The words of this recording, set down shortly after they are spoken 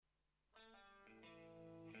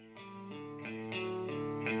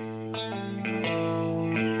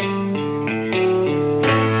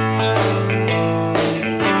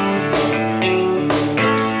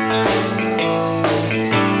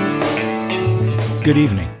Good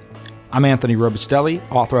evening. I'm Anthony Robustelli,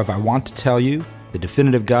 author of I Want to Tell You, the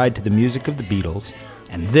definitive guide to the music of the Beatles,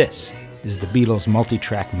 and this is the Beatles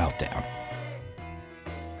Multi-Track Meltdown.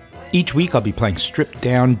 Each week I'll be playing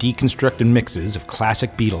stripped-down, deconstructed mixes of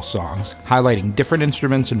classic Beatles songs, highlighting different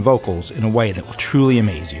instruments and vocals in a way that will truly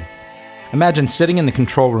amaze you. Imagine sitting in the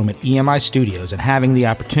control room at EMI Studios and having the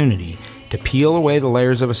opportunity to peel away the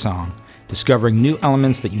layers of a song, discovering new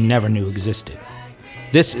elements that you never knew existed.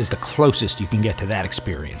 This is the closest you can get to that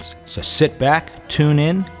experience. So sit back, tune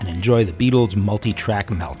in, and enjoy the Beatles Multi-Track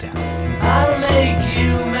Meltdown. I'll make you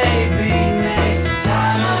maybe next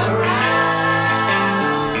time around.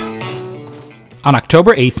 On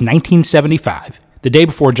October 8th, 1975, the day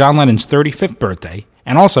before John Lennon's 35th birthday,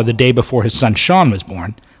 and also the day before his son Sean was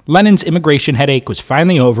born, Lennon's immigration headache was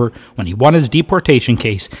finally over when he won his deportation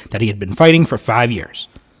case that he had been fighting for 5 years.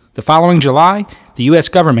 The following July, the U.S.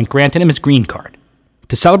 government granted him his green card.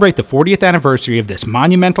 To celebrate the 40th anniversary of this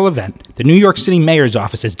monumental event, the New York City Mayor's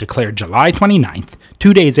office has declared July 29th,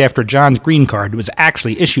 2 days after John's green card was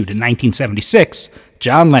actually issued in 1976,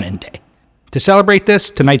 John Lennon Day. To celebrate this,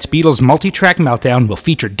 tonight's Beatles Multi-Track Meltdown will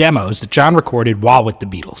feature demos that John recorded while with the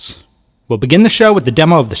Beatles. We'll begin the show with the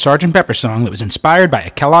demo of the Sgt. Pepper song that was inspired by a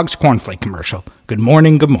Kellogg's Cornflake commercial, Good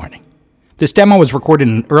Morning, Good Morning. This demo was recorded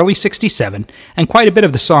in early '67, and quite a bit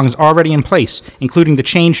of the song is already in place, including the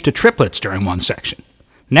change to triplets during one section.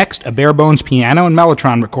 Next, a bare-bones piano and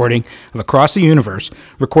mellotron recording of Across the Universe,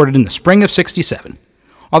 recorded in the spring of '67.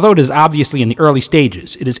 Although it is obviously in the early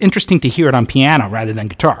stages, it is interesting to hear it on piano rather than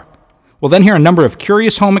guitar. We'll then hear a number of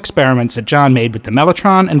curious home experiments that John made with the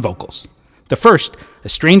mellotron and vocals. The first, A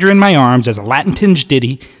Stranger in My Arms, as a Latin-tinged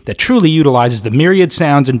ditty that truly utilizes the myriad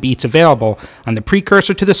sounds and beats available on the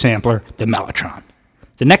precursor to the sampler, the mellotron.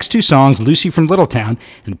 The next two songs, Lucy from Littletown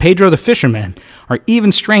and Pedro the Fisherman, are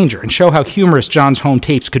even stranger and show how humorous John's home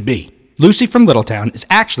tapes could be. Lucy from Littletown is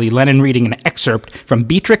actually Lennon reading an excerpt from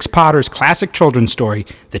Beatrix Potter's classic children's story,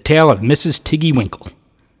 The Tale of Mrs. Tiggy Winkle.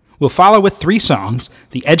 We'll follow with three songs,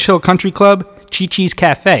 The Edge Hill Country Club, Chi-Chi's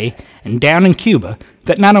Cafe, and Down in Cuba,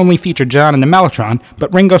 that not only feature John and the mellotron,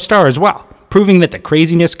 but Ringo Starr as well, proving that the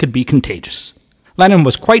craziness could be contagious. Lennon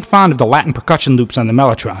was quite fond of the Latin percussion loops on the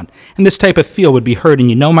mellotron, and this type of feel would be heard in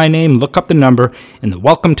You Know My Name, Look Up the Number in the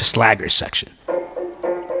Welcome to Slaggers section.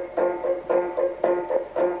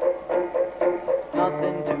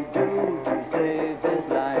 Nothing to do to save his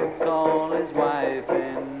life, call his wife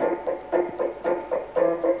in.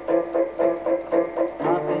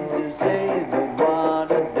 Nothing to say but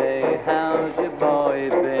what a day, how's your boy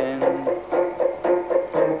been?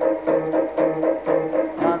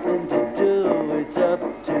 Nothing to do, it's up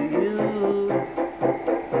to you.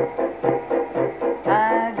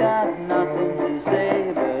 I got nothing to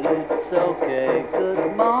say, but it's okay.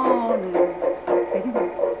 Good morning.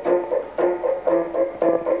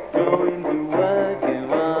 Going to work, you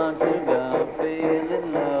want to go, feeling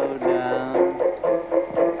low down.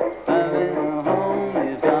 Having a home,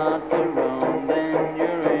 you start to roam, then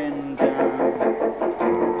you're in town.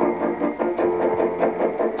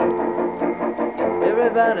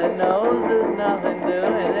 Everybody knows there's nothing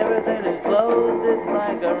doing, everything is closed, it's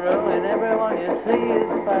like a ruin. Everyone you see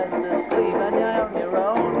is fast asleep, and you're on your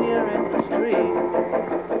own, you're in the street.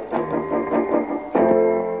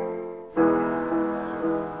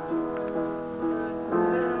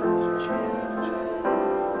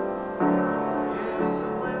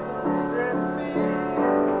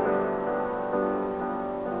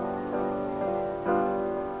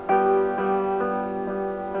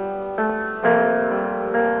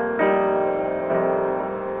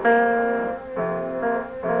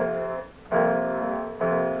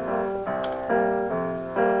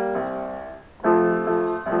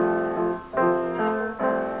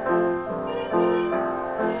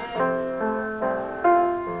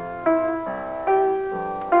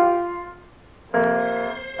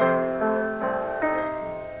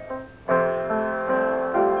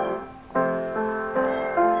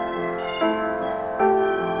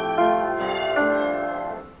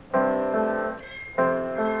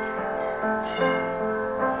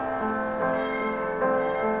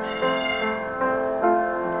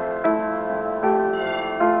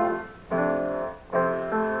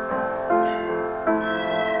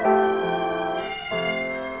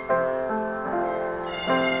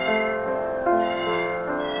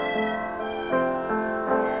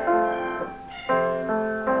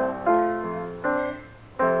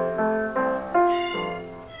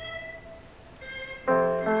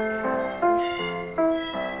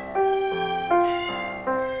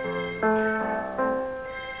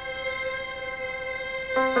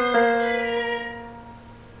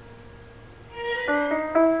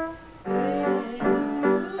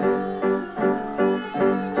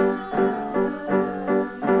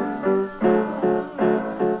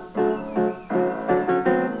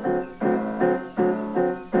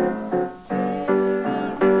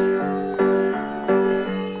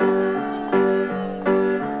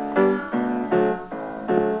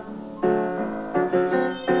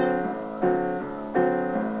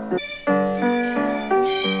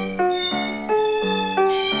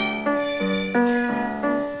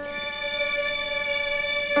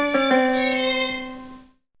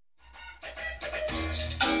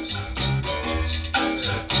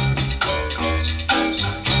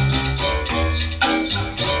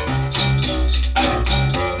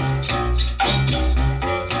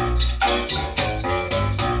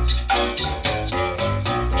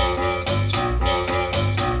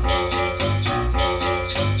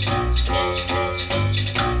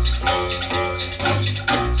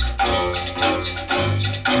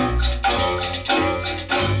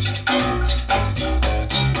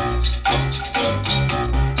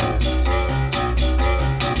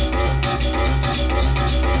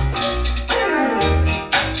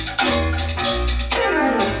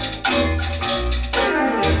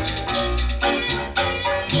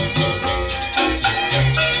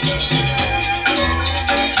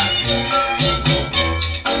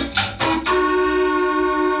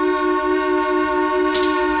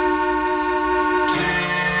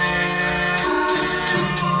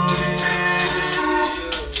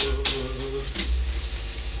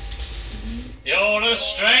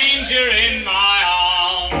 stranger in my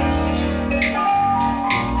arms.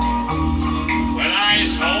 When I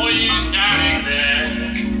saw you standing there,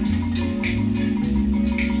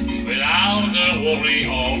 without a worry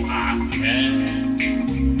or a care,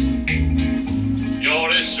 you're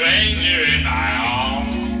a stranger in my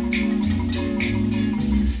arms.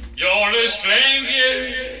 You're a stranger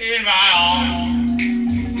in my arms.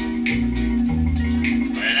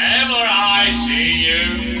 Whenever I see you,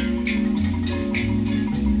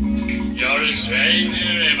 you're a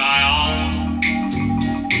stranger in my arms.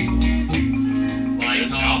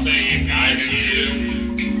 There's nothing I do.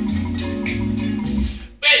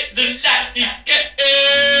 Wait the light again.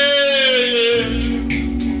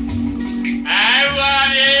 And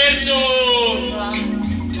when it's over,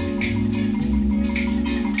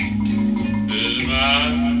 this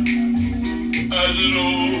man has no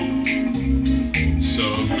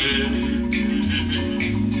submit.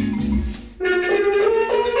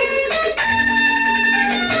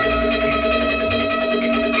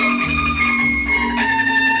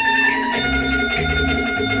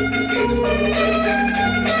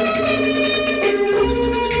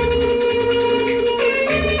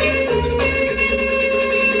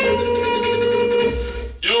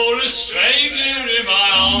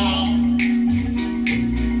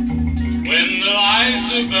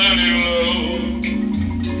 Burning low,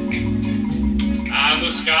 and the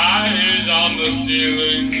sky is on the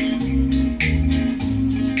ceiling,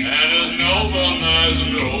 and there's no one that's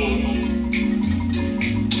low.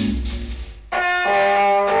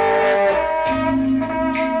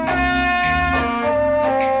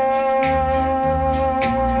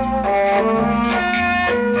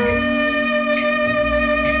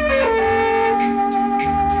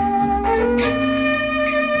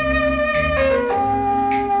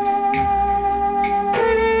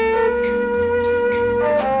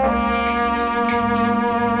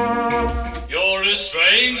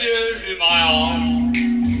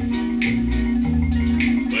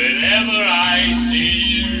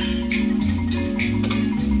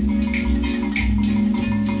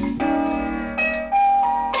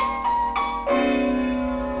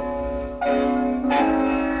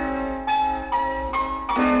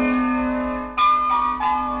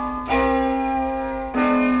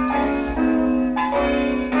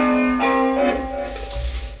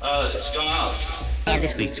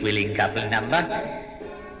 This week's willing couple number.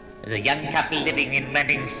 There's a young couple living in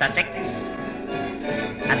Reading, Sussex,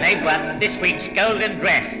 and they've won this week's golden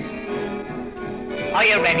dress. Are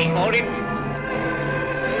you ready for it?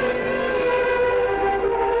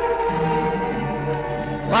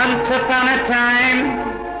 Once upon a time,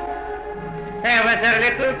 there was a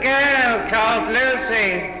little girl called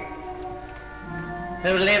Lucy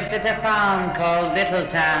who lived at a farm called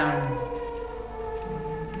Littletown.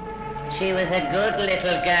 She was a good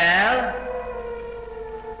little girl,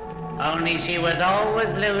 only she was always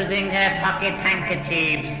losing her pocket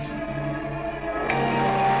handkerchiefs.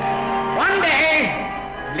 One day,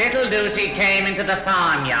 little Lucy came into the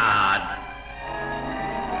farmyard,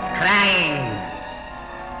 crying.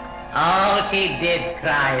 Oh, she did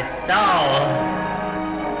cry so.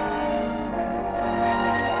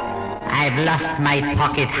 I've lost my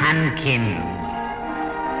pocket handkin.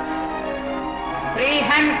 3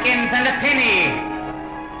 handkins and a penny.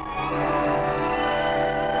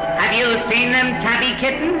 Have you seen them, tabby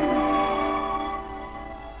kitten?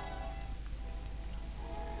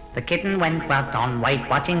 The kitten went on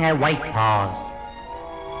watching her white paws.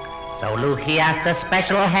 So Lucy asked a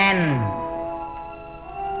special hen,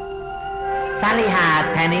 Sally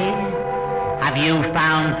Penny, have you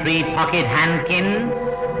found 3 pocket handkins?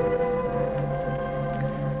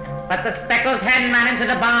 But the speckled hen ran into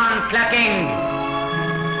the barn clucking,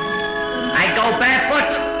 I go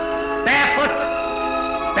barefoot, barefoot,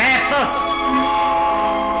 barefoot.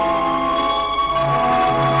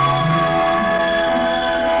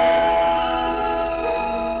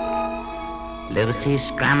 Lucy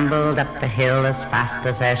scrambled up the hill as fast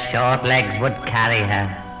as her short legs would carry her.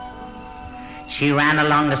 She ran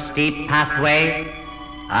along a steep pathway,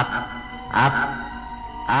 up, up,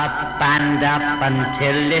 up and up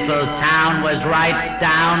until Littletown was right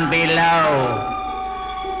down below.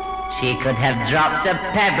 She could have dropped a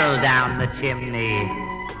pebble down the chimney.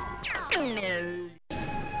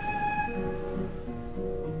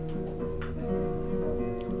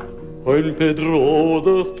 I'm Pedro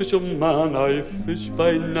the fisherman, I fish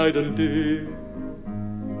by night and day.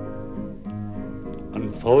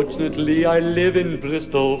 Unfortunately, I live in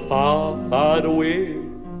Bristol, far, far away.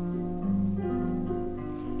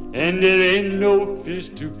 And there ain't no fish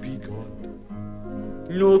to be got,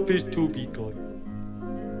 no fish to be got.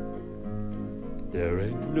 there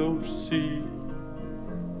ain't no sea.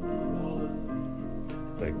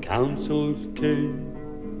 The councils came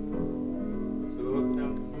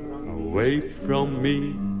away from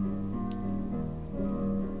me.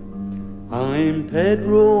 I'm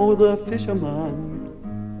Pedro the fisherman,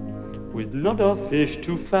 with not a fish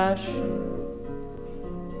to fash.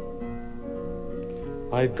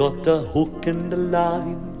 I've got the hook and the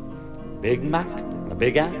line, Big Mac, a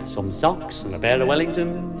big hat, some socks, and a pair of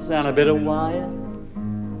Wellingtons, and a bit of wire.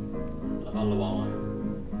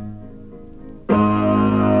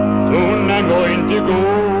 Soon I'm going to go.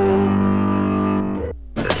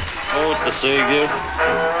 Oh, to see you.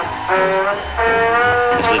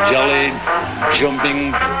 It's the jolly,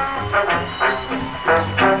 jumping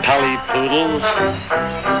pally poodles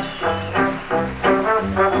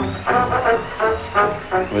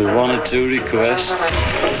with one or two requests.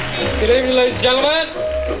 Good evening, ladies and gentlemen.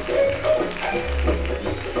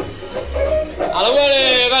 And a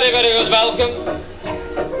very, very, very good welcome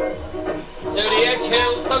to the Edge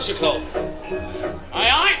Hill Social Club. Aye,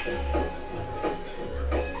 aye.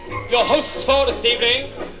 Your hosts for this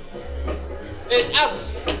evening is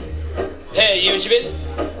us, per usual.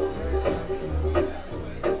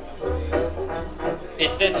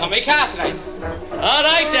 It's the Tommy Cartwright. All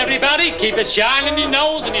right, everybody, keep it shining your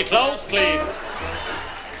nose and your clothes clean.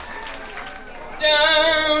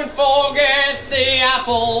 Don't forget the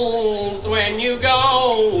apples when you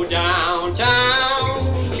go downtown.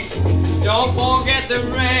 Don't forget the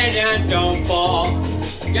red and don't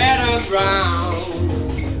forget a brown.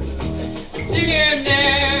 See him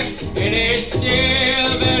there in his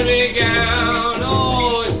silvery gown.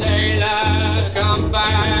 Oh, sailor, come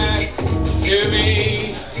back to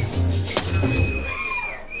me.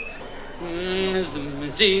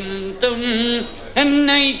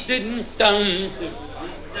 And I didn't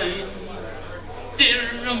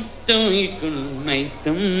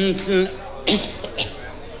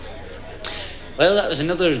Well, that was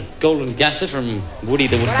another golden gasser from Woody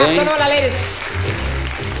the Woodbine. Good afternoon, ladies,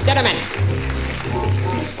 gentlemen.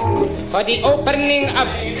 For the opening of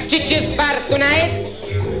Chichi's Bar tonight,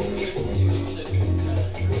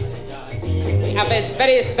 we have a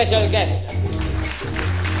very special guest.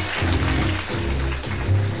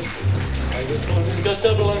 I just only got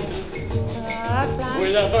the blanket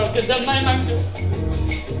with a focus on my mantle,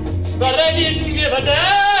 but I didn't give a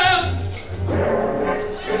damn.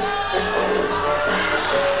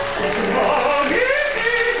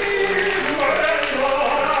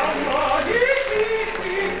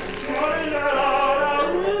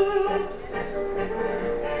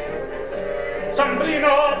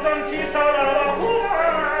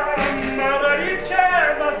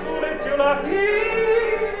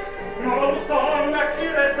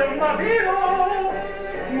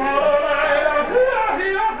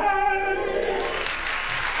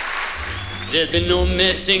 There's been no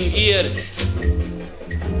messing here.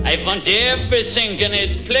 I want everything in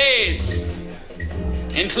its place,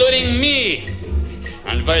 including me.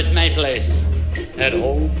 And where's my place? At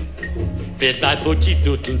home. With my booty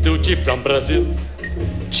doodle doochie from Brazil.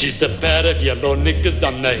 She's a pair of yellow knickers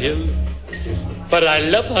on the hill, but I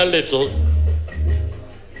love her little.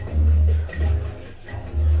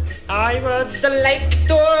 I would like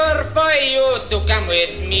for you to come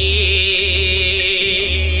with me.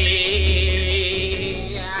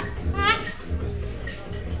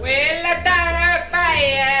 We'll turn a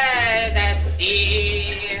fire the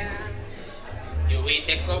steel. You eat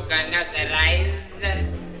the coconut rice.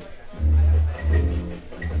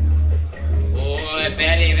 Oh,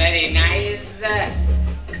 very, very nice.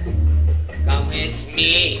 Come with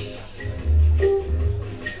me.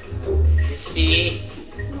 See?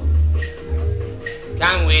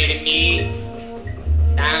 Come with me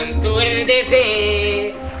down to the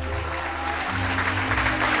sea.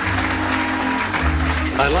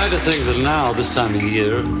 I'd like to think that now, this time of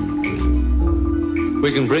year,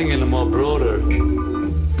 we can bring in a more broader,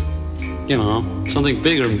 you know, something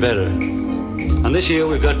bigger and better. And this year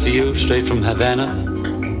we've got for you, straight from Havana,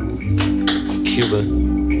 Cuba.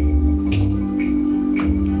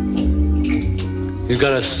 We've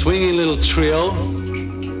got a swinging little trio,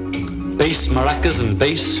 bass, maracas, and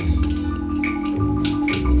bass.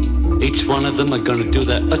 Each one of them are going to do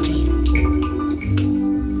their utty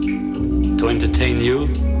to entertain you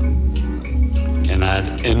in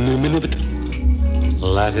that inimitable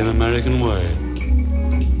Latin American way.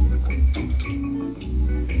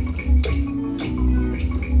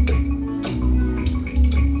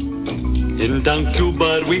 In down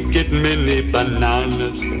Cuba we get many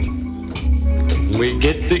bananas, we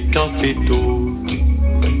get the coffee too.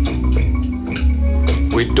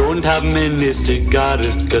 We We don't have many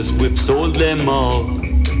cigars, cause we've sold them all.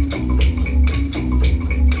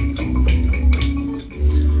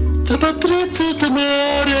 The Patrizia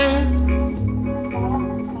d'amore,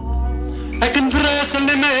 I can press on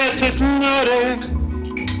the mess signore,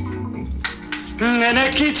 nella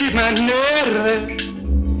chici manere,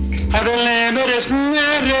 avele meres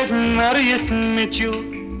nere, mariest mit you.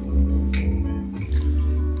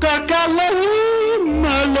 Kakala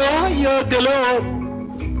maloya delor,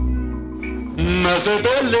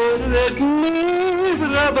 masabelle es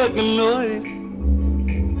nibra bagloi.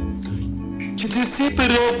 Che ti si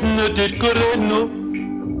perotno del correno,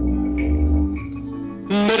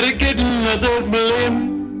 merket another blame.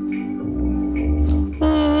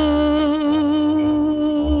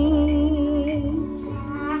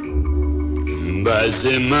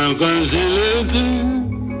 Basse ma consilente,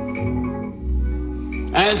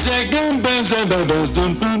 as I can pass a babas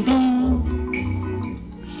on pump.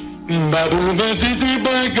 Babu basiti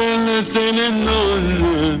bagala sene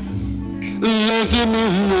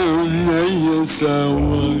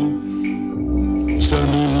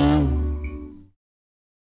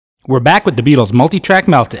We're back with the Beatles Multi-Track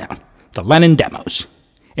Meltdown, the Lennon demos.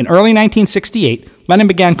 In early 1968, Lennon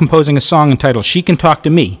began composing a song entitled She Can Talk to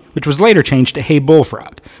Me, which was later changed to Hey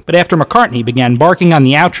Bullfrog. But after McCartney began barking on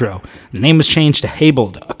the outro, the name was changed to Hey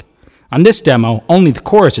Bulldog. On this demo, only the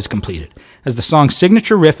chorus is completed, as the song's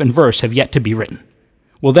signature riff and verse have yet to be written.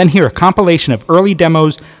 We'll then hear a compilation of early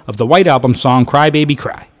demos of the White Album song Cry Baby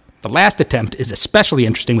Cry. The last attempt is especially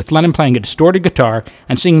interesting with Lennon playing a distorted guitar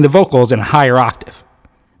and singing the vocals in a higher octave.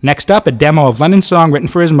 Next up, a demo of Lennon's song written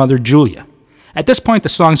for his mother, Julia. At this point, the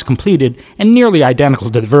song is completed and nearly identical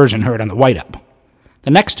to the version heard on the White Album.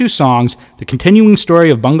 The next two songs, The Continuing Story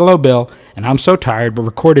of Bungalow Bill and I'm So Tired, were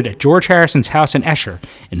recorded at George Harrison's house in Esher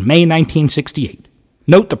in May 1968.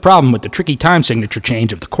 Note the problem with the tricky time signature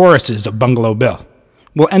change of the choruses of Bungalow Bill.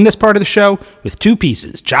 We'll end this part of the show with two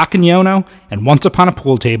pieces, Jock and Yono and Once Upon a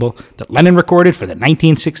Pool Table, that Lennon recorded for the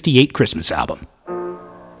 1968 Christmas album.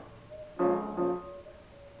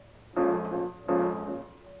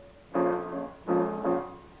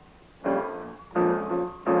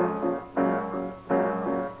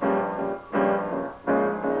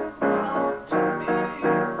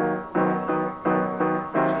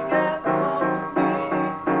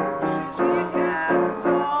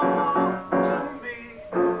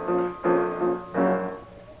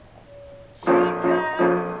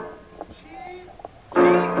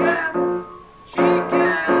 She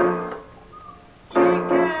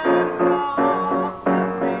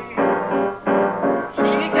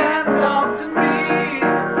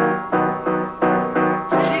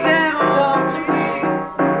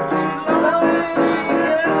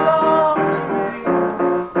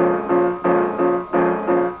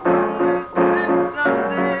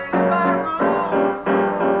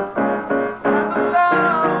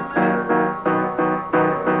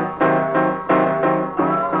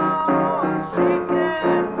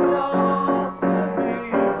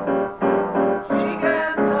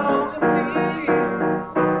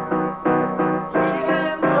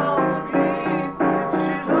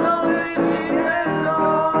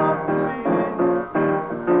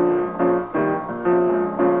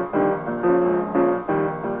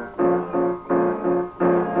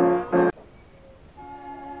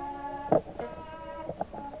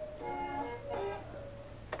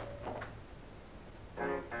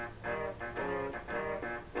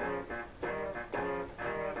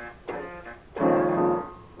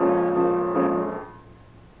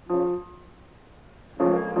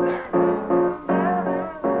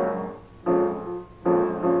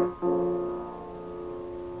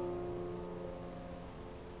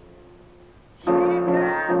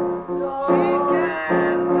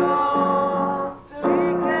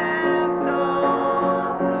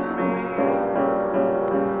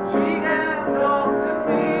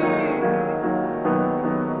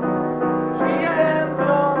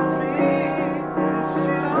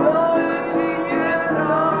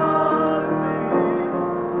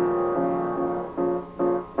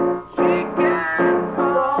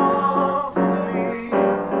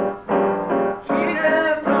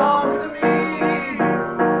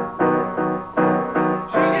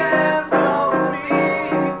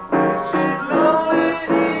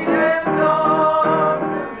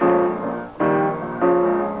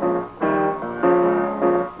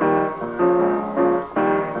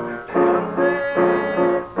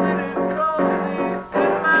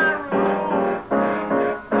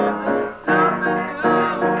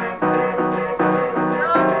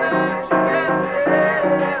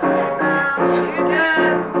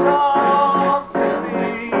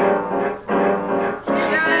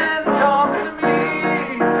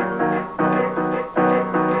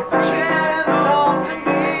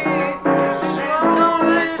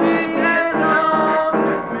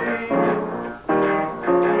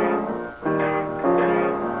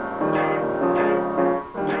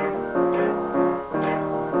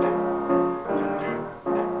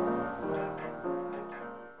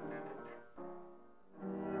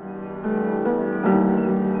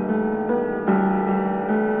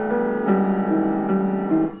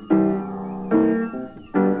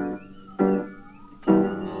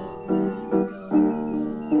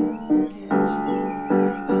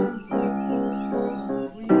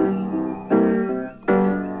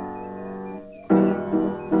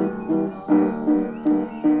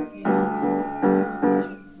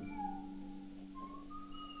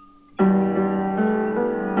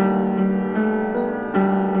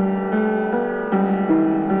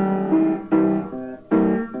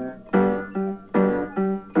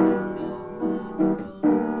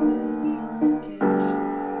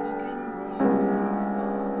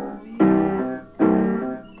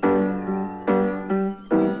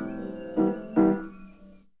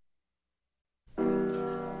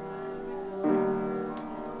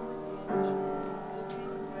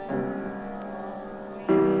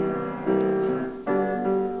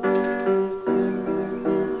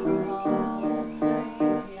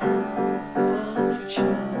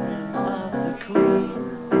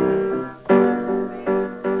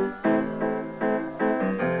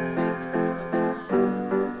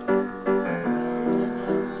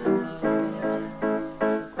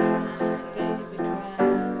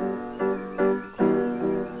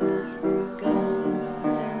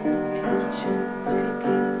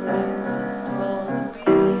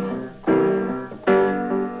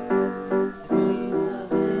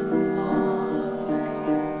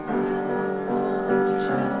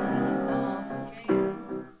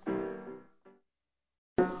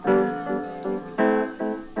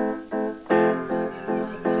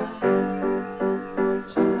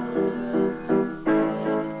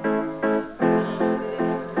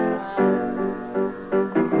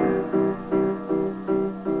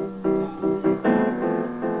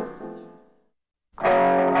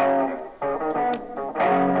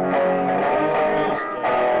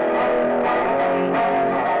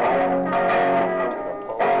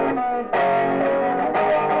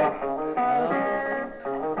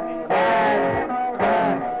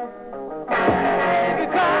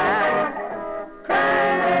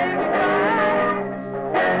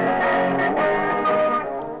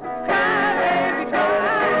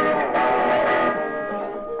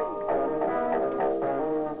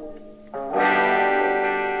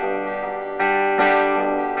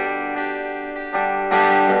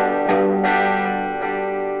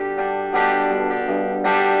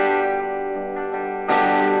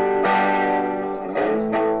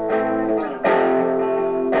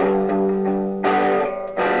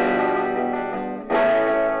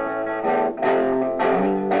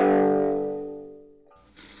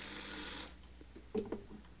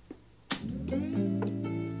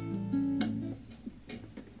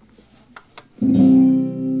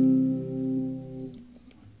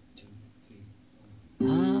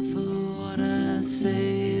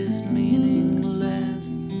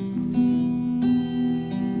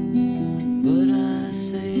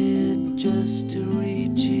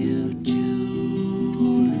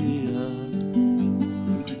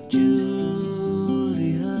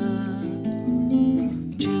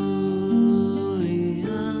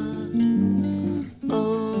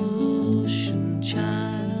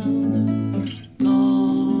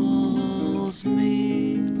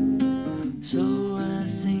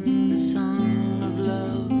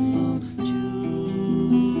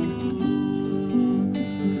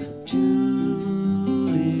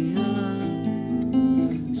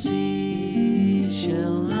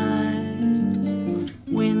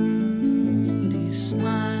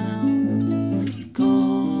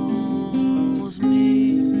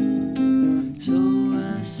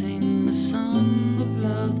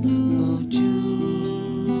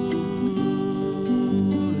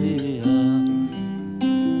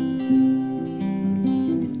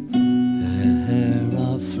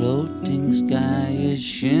floating sky is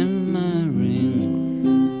shimmering,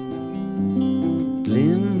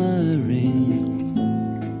 glimmering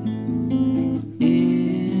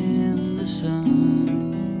in the sun.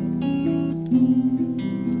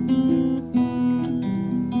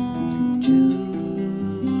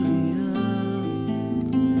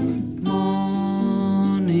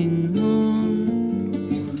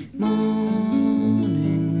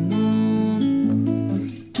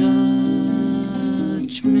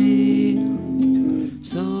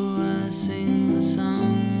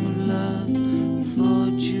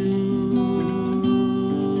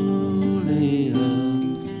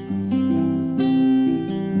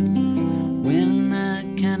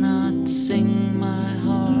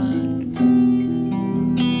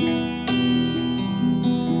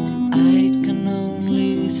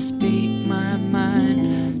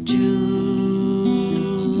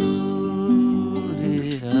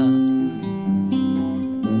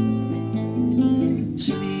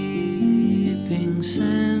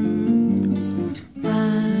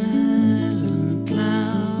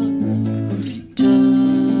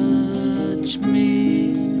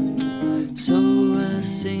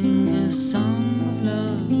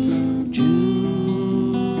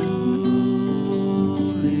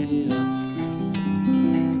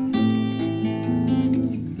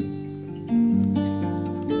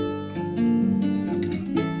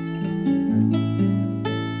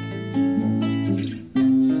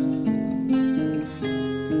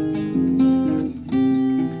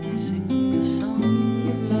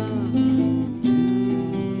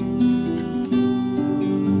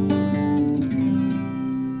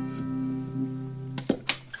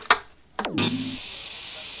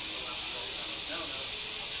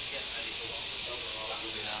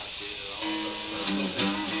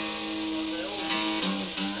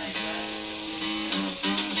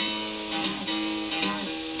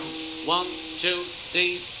 One, two,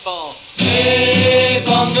 three, four. Hey,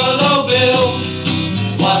 Bungalow Bill,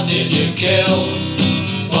 what did you kill?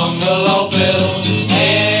 Bungalow Bill,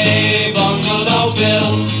 hey, Bungalow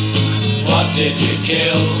Bill, what did you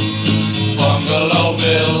kill? Bungalow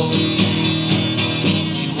Bill.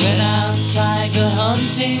 He went out tiger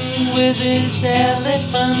hunting with his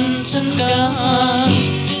elephant and gun.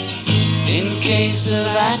 In case of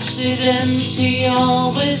accidents, he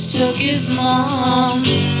always took his mom.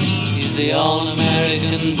 He's the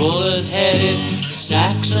all-American bullet-headed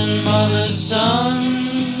Saxon mother's son.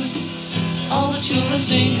 All the children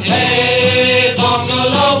sing, Hey,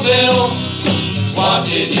 Bungalow Bill, what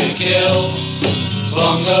did you kill?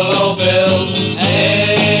 Bungalow Bill,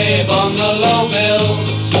 hey, Bungalow Bill,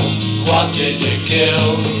 what did you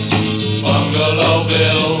kill? Bungalow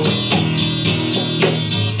Bill.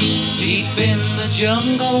 deep in the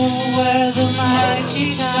jungle where the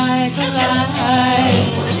mighty tiger lies,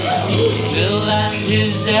 Bill and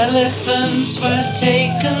his elephants were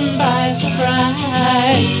taken by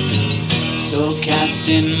surprise. So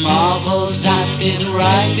Captain Marvel's acting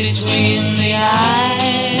right between the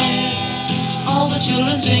eyes. All the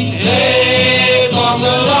children sing, Hey,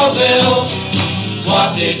 Bungalow Bill,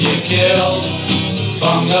 what did you kill?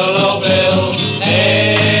 Bungalow Bill,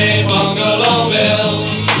 hey, Bungalow Bill,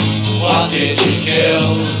 what did you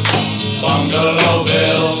kill? Bungalow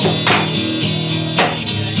Bill.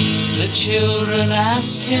 The children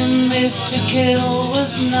asked him if to kill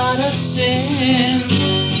was not a sin.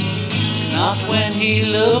 Not when he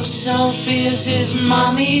looked so fierce his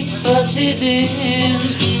mommy butted in.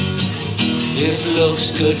 If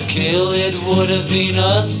looks could kill, it would have been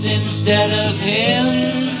us instead of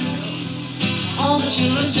him. All the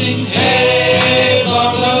children sing, Hey,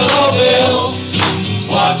 Bungalow Bill,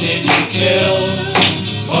 what did you kill?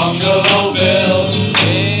 Bungalow Bill,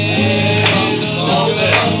 hey, Bungalow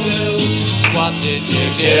Bill, what did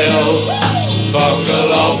you kill?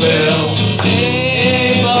 Bungalow Bill,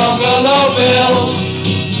 hey, Bungalow Bill,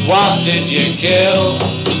 what did you kill?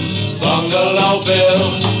 Bungalow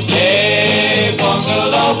Bill, hey,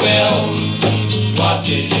 Bungalow Bill, what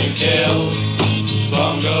did you kill?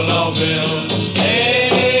 Bungalow Bill,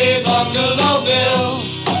 hey, Bungalow Bill,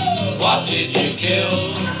 what did you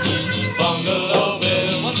kill? Bungalow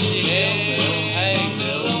Bill, what did you kill? Hey,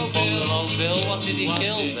 Bill, Bungalow Bill, what did he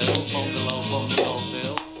kill? Bill, Bungalow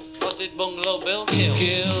Bill, what did Bungalow Bill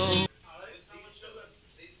kill?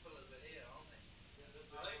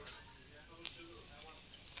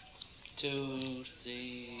 2,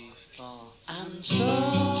 3, 4. I'm so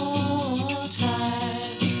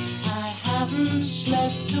tired, I haven't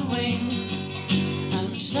slept a wink.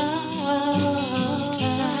 I'm so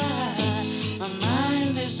tired, my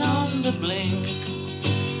mind is on the blink.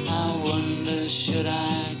 I wonder, should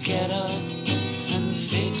I get up and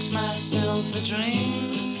fix a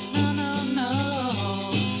drink. No, no,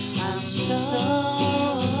 no. I'm so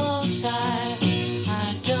tired.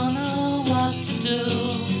 I don't know what to do.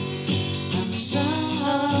 I'm so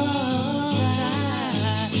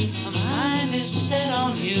tired. My mind is set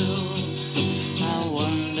on you. I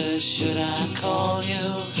wonder should I call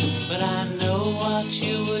you, but I know what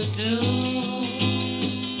you would do.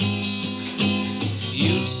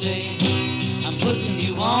 You'd say I'm putting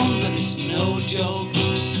you on, but it's no joke.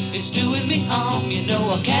 It's doing me harm, you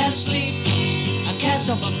know I can't sleep. I can't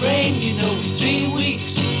stop my brain, you know it's 3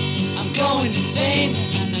 weeks. I'm going insane,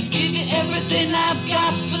 and I'll give you everything I've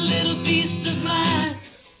got for a little peace of mind.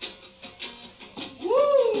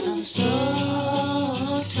 I'm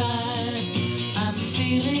so tired, I'm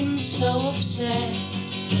feeling so upset.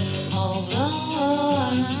 Although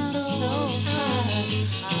I'm so tired,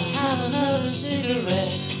 I'll have another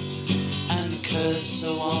cigarette and curse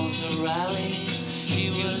the ones to rally.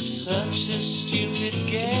 You were such a stupid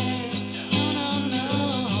girl. No, no,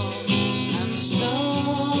 no. I'm so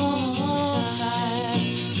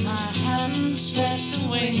tired, my hands swept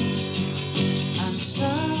away. I'm so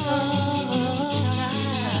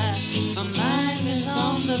tired, my mind is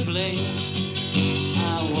on the blade.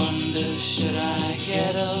 I wonder should I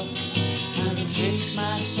get up and fix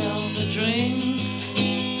myself a drink?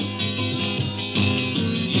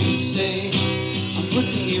 You'd say I'm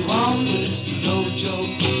putting you on, but it's no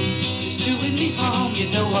joke. It's doing me harm, you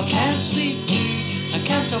know I can't sleep. I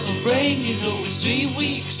can't stop my brain, you know it's 3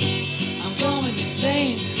 weeks. I'm going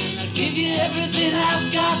insane, and I'll give you everything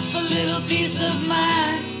I've got for a little peace of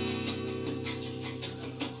mind.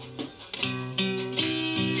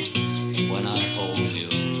 When I hold you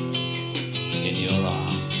in your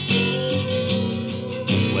arms,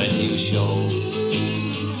 when you show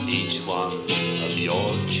each one of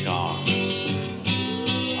your charms,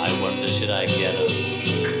 I wonder should I get up,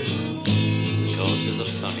 go to the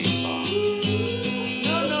funny farm.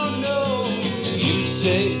 No, no, no. You'd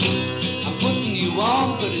say I'm putting you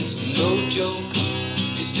on, but it's no joke.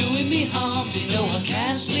 It's doing me harm, you know I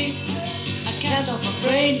can't sleep. I can't stop my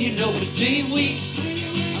brain, you know it's 3 weeks.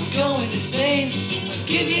 I'm going insane. I'll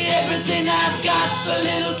give you everything I've got for a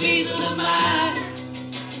little peace of mind.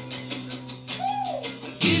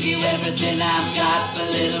 I'll give you everything I've got for a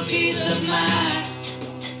little peace of mind.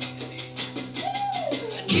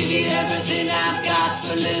 Give you everything I've got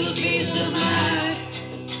for a little peace of mind.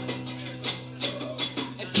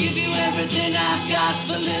 I give you everything I've got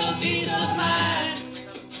for a little peace of mind.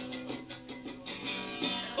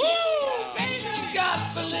 Ooh, baby, I've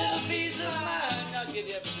got for a little peace of mind. I'll give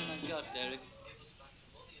you everything I've got, Derek.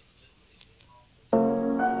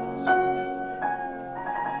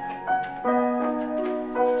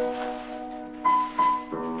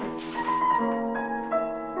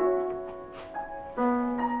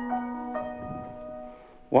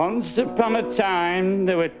 Once upon a time,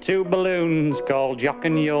 there were 2 balloons called Jock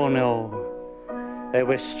and Yono. They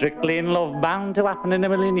were strictly in love, bound to happen in a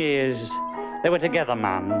million years. They were together,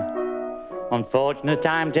 man. Unfortunate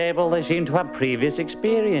timetable, they seemed to have previous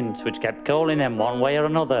experience, which kept calling them one way or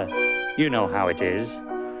another. You know how it is.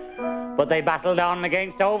 But they battled on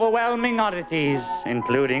against overwhelming oddities,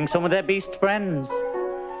 including some of their beast friends.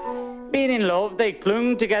 Being in love, they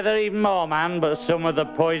clung together even more, man, but some of the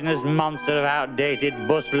poisonous monster of outdated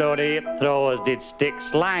busload hip throwers did stick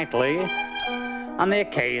slightly, and they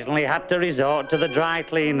occasionally had to resort to the dry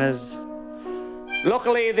cleaners.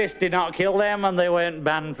 Luckily, this did not kill them, and they weren't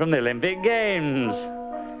banned from the Olympic Games.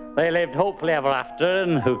 They lived hopefully ever after,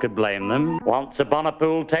 and who could blame them? Once upon a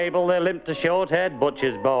pool table, they limped a short-haired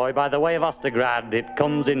butcher's boy by the way of Ostergrad. It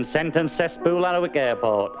comes in sentence cesspool at Arwick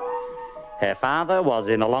Airport. Her father was,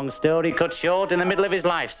 in a long story, cut short in the middle of his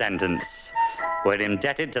life sentence. We're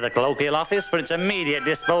indebted to the colloquial office for its immediate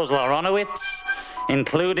disposal of Ronowitz,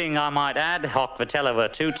 including, I might add, hoc vitella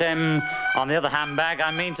virtutem. On the other handbag, I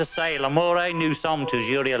mean to say, l'amore nous sommes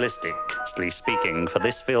toujours realistic. Strictly speaking, for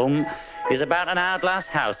this film is about an outlass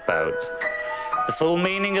houseboat. The full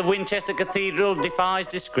meaning of Winchester Cathedral defies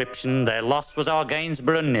description. Their loss was our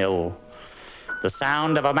Gainsborough 0. The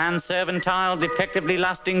sound of a manservant child effectively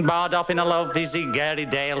lasting barred up in a lovely Gary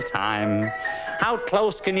Dale time. How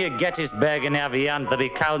close can you get his Bergen Aviant that he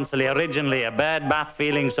counsel originally a bird bath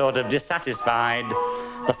feeling sort of dissatisfied?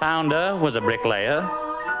 The founder was a bricklayer,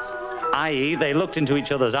 i.e. they looked into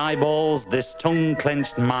each other's eyeballs, this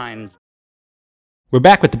tongue-clenched minds. We're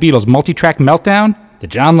back with the Beatles Multi-Track Meltdown, the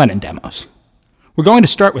John Lennon demos. We're going to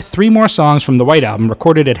start with 3 more songs from the White Album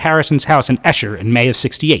recorded at Harrison's house in Esher in May of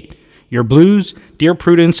 '68. Your Blues, Dear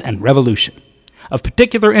Prudence, and Revolution. Of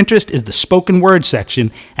particular interest is the spoken word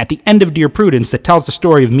section at the end of Dear Prudence that tells the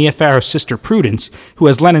story of Mia Farrow's sister Prudence, who,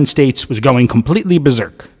 as Lennon states, was going completely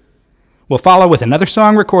berserk. We'll follow with another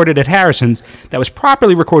song recorded at Harrison's that was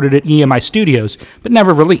properly recorded at EMI Studios, but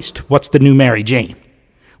never released, What's the New Mary Jane?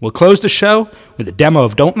 We'll close the show with a demo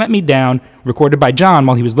of Don't Let Me Down, recorded by John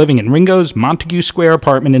while he was living in Ringo's Montague Square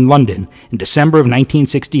apartment in London in December of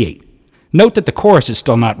 1968. Note that the chorus is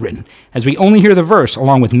still not written, as we only hear the verse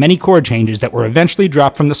along with many chord changes that were eventually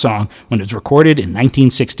dropped from the song when it was recorded in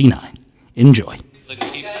 1969. Enjoy.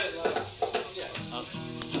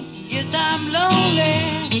 Yes, I'm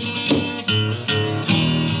lonely.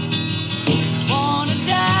 Wanna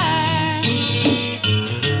die.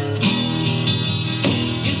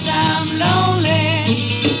 Yes, I'm lonely.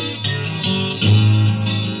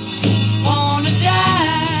 Wanna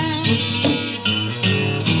die.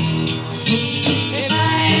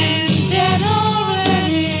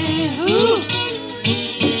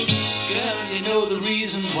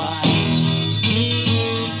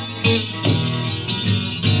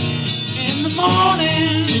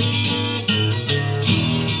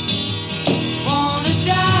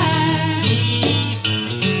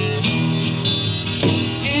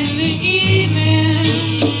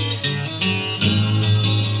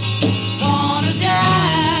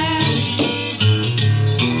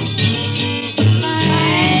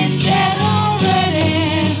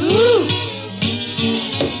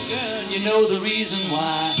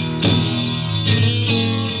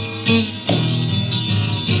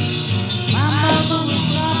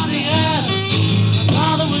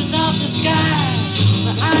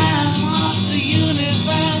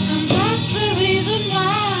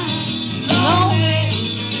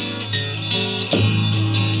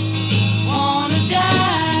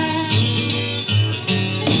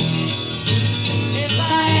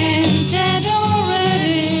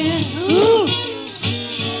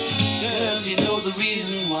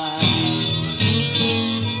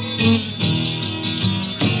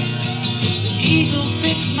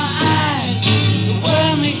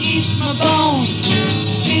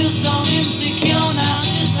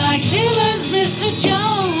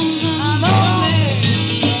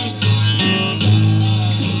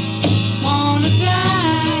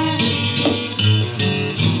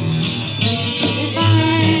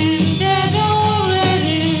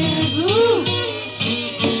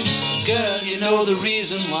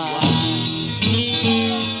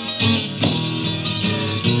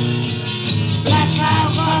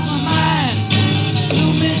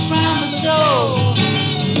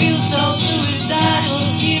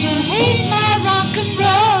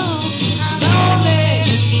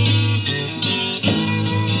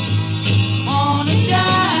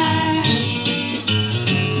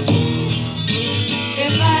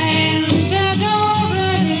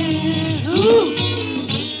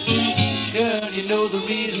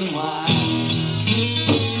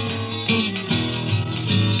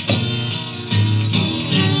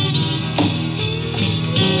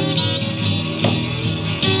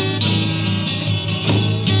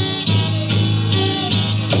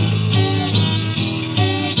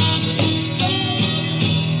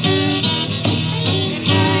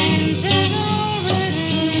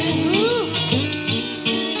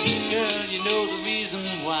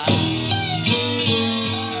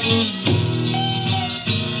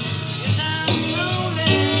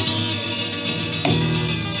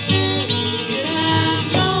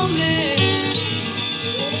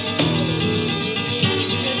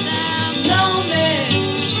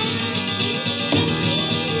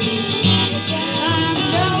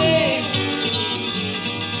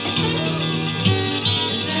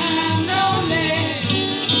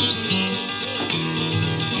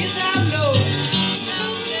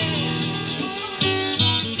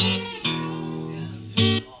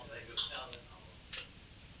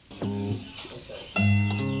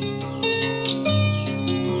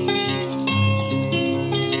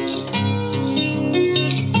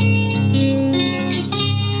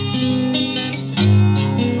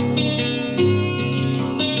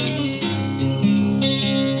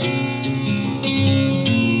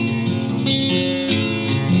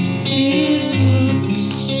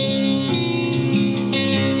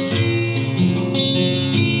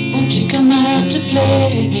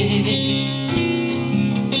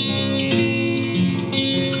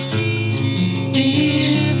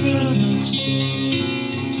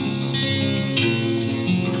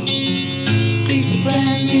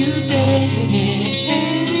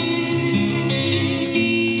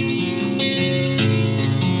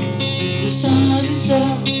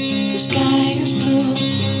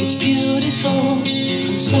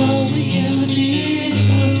 And so you, dear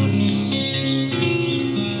Roots.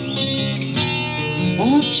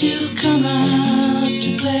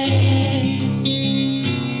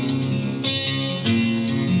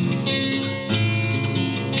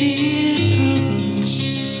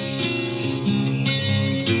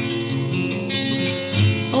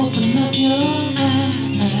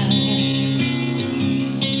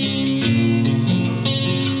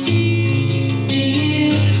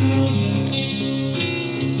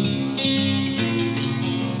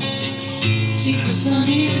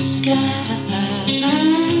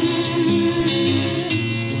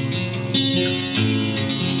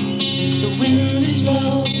 The wind is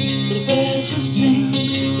low, the birds will sing,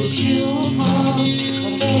 that you are part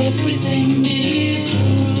of everything, dear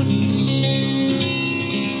Prudence.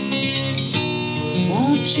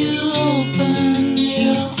 Won't you open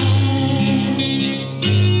your eyes?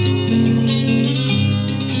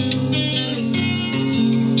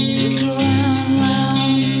 Look around,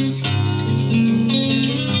 round.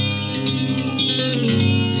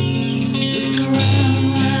 Look around,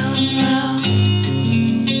 round, round.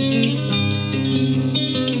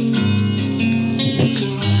 Look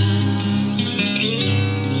around.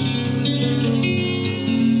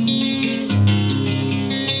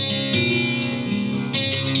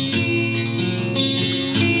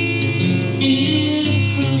 Dear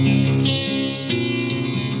Prudence,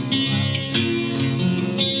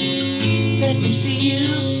 let me see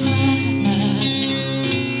you smile.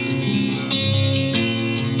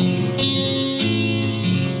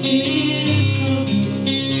 Dear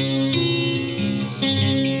Prudence,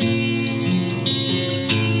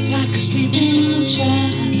 like a sleeping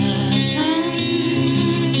child.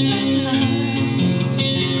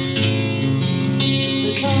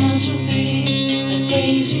 The clouds will be a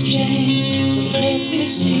daisy chain, so let me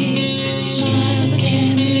see you smile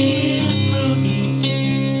again, dear Prudence.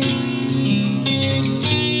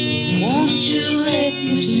 Won't you let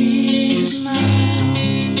me see you smile?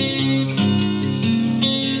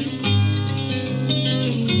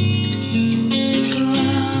 Look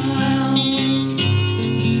around,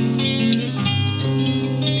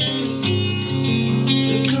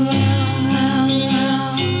 look around, round,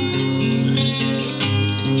 round.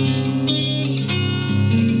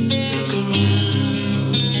 Look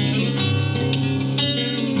around.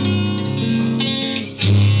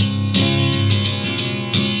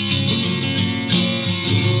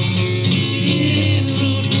 Dear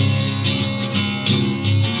Prudence,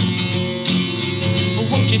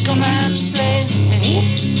 won't you come and explain?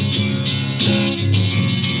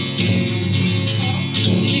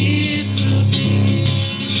 Dear Prudence,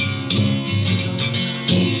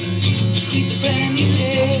 greet the brand new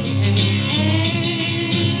day.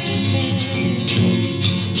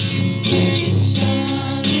 The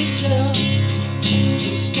sun is up,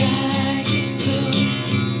 the sky is blue,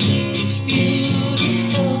 it's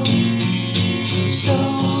beautiful, so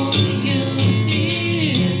you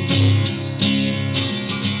dear.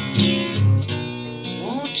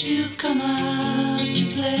 Won't you come out to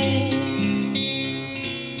play?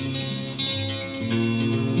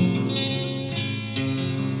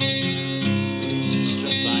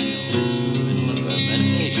 Struck by illness in the middle of a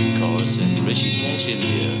meditation course in Rishikesh,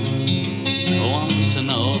 India. No one was to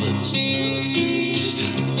know that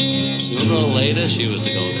sooner or later she was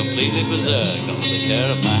to go completely berserk under the care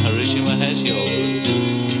of Maharishi Mahesh Yogi.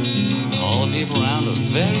 All the people around were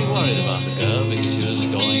very worried about the girl because she was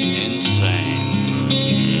going insane.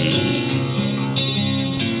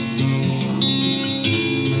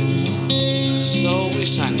 So we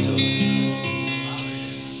sang to her.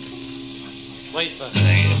 Wait for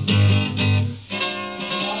her.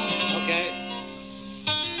 Okay.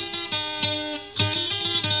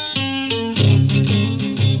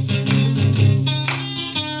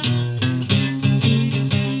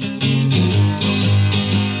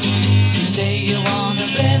 You say you want a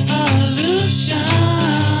revolution,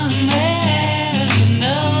 well, you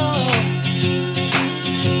know,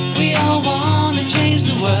 we all want to change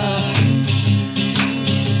the world.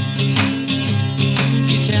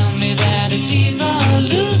 You tell me that it's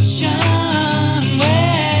evolution,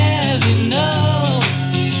 well, you know,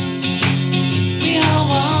 we all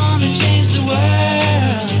want to change the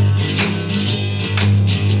world.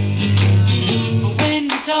 But when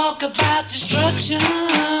you talk about destruction,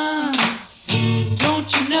 don't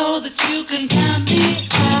you know that you can count me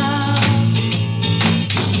out?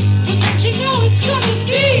 But don't you know it's gonna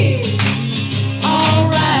be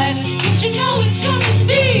alright? Don't you know it's gonna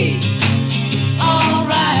be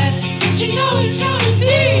alright? Don't you know it's gonna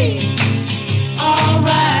be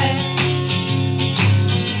alright?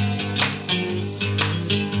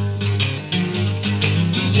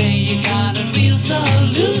 You say you got a real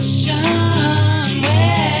solution,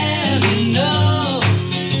 well, you know,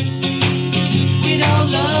 we'd all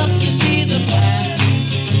love to see the plan.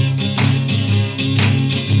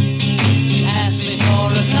 You ask me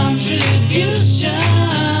for a contribution,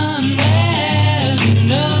 well, you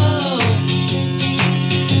know,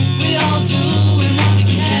 we all doing what we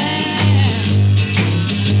can.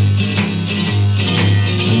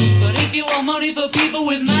 But if you want money for people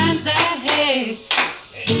with minds that hate,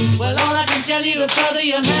 well, all I can tell you, brother,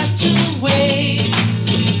 you'll have to wait.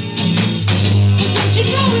 But don't you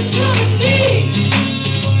know it's gonna be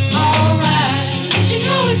alright?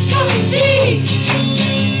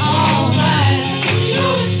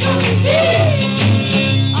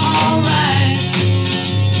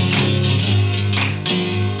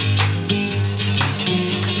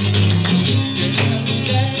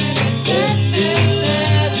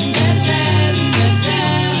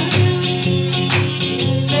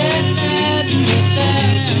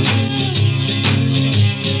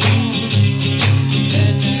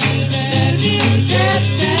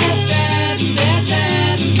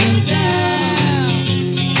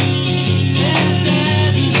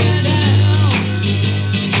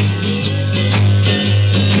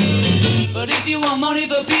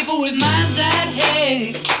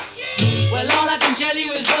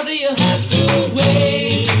 we'll have to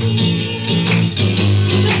wait. Don't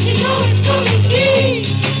you know it's gonna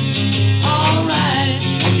be alright?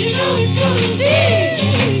 Don't you know it's gonna be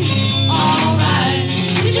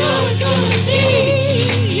alright? Don't you know it's gonna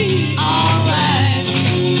be alright?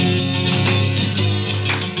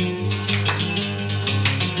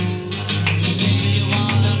 So you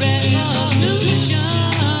want a revolution?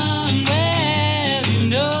 Well, you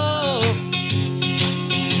know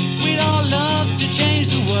we'd all love to change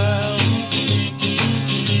the world.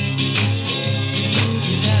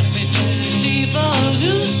 You'd ask me for this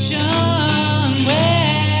evolution.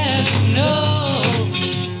 Well, you know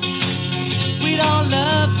we'd all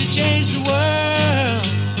love to change the world.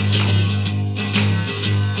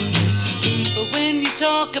 But when you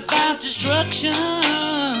talk about destruction,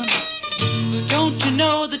 don't you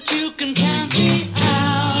know that you can count it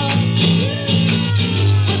out?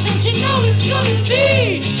 But don't you know it's gonna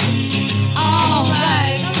be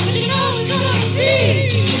alright? Don't you know it's gonna be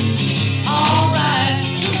alright?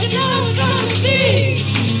 Don't you know it's gonna be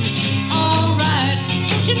alright?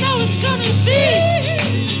 Don't you know it's gonna be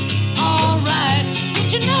alright?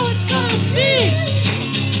 Don't you know it's gonna be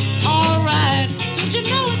alright? Don't you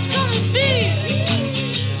know it's gonna be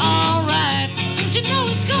alright? Don't you know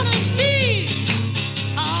it's gonna be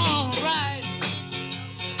alright?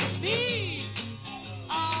 Be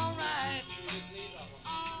alright.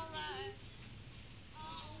 Alright.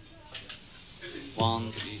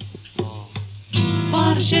 One, three, four.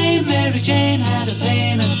 What a shame Mary Jane had a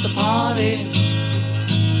pain at the party.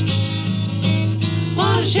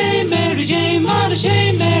 What a shame Mary Jane, what a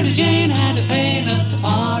shame Mary Jane had a pain at the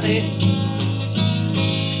party.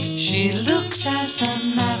 She looks as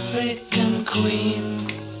an African queen.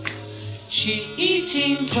 She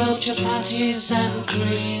eating 12 chapatis and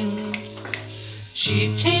cream.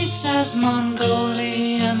 She tastes as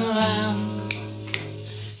Mongolian lamb.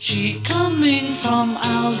 She coming from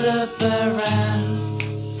Aldebaran.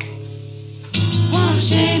 What a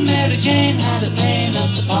shame Mary Jane had a pain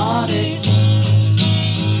at the party.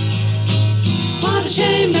 What a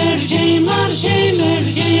shame Mary Jane, what a shame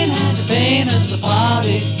Mary Jane had a pain at the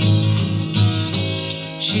party.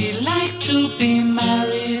 She liked to be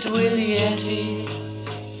married with Yeti.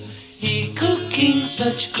 He cooking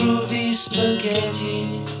such groovy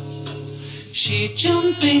spaghetti. She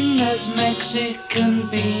jumping as Mexican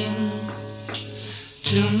bean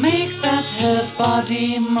to make that her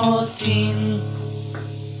body more thin.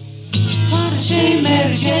 What a shame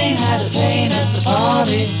Mary Jane had a pain at the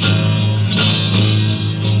party.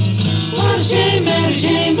 What a shame Mary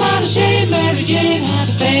Jane, what a shame Mary Jane had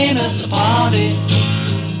a pain at the party.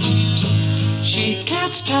 She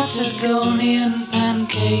gets Patagonian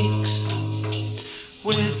pancakes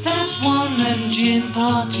with that one engine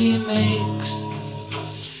party makes.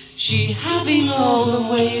 She having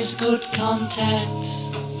always good contacts.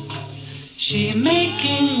 She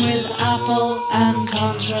making with Apple and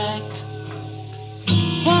contract.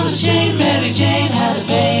 What a shame Mary Jane had a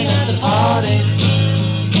pain at the party.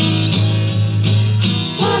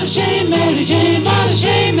 What a shame Mary Jane, what a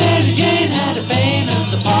shame Mary Jane had a pain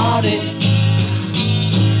at the party.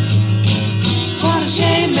 What a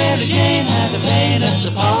shame Mary Jane had a pain at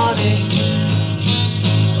the party.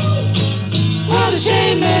 What a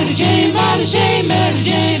shame Mary Jane, what a shame Mary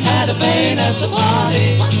Jane had a pain at the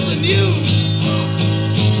party. What's the news?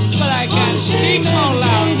 But I can't speak more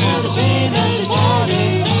loud now.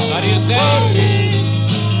 What do you say?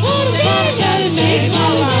 What a shame Mary Jane,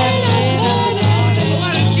 what a shame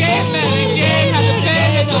What a shame Mary Jane had a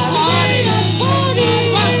pain at the party.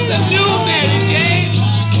 What's the news, Mary Jane?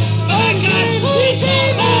 I can't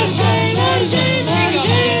speak more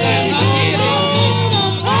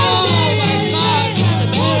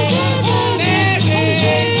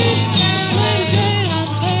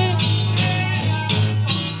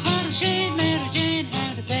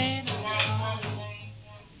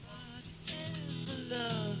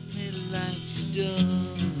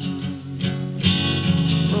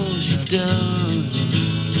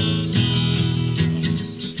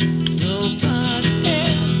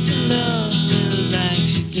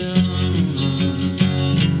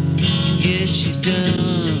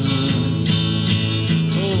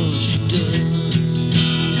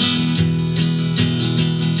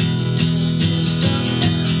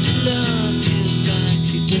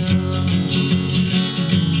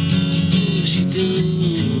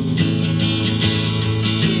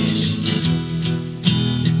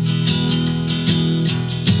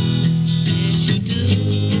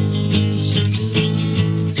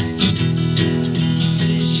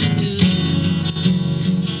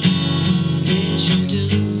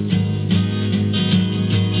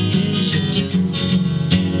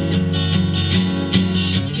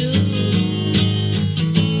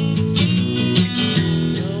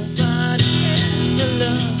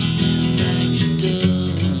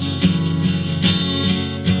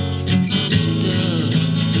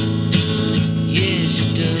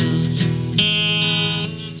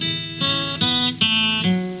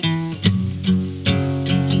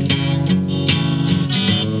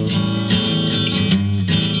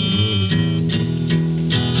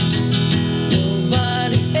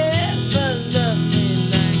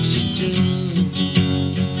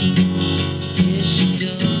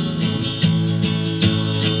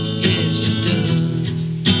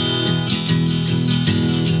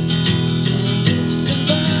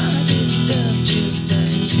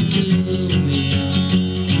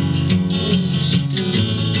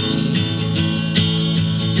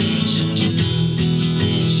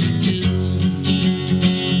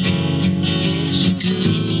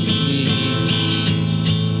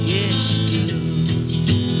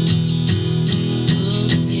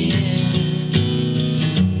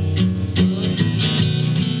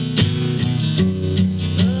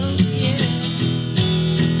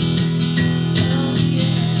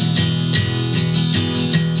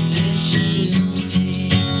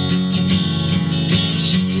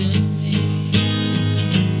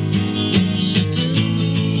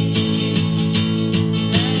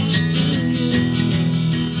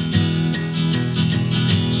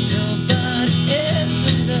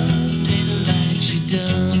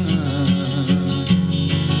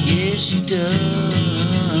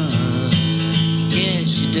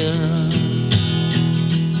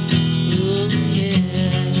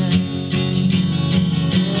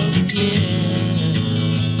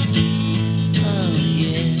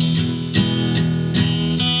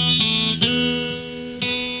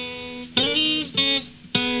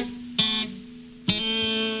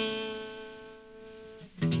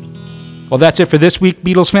Well, that's it for this week,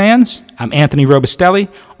 Beatles fans. I'm Anthony Robustelli,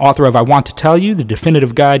 author of I Want to Tell You, The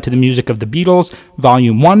Definitive Guide to the Music of the Beatles,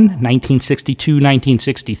 Volume 1,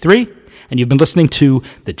 1962-1963, and you've been listening to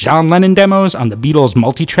the John Lennon demos on the Beatles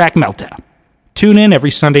Multi-Track Meltdown. Tune in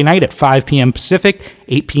every Sunday night at 5 p.m. Pacific,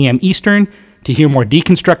 8 p.m. Eastern, to hear more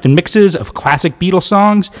deconstructed mixes of classic Beatles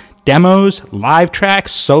songs, demos, live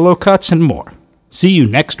tracks, solo cuts, and more. See you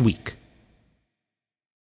next week.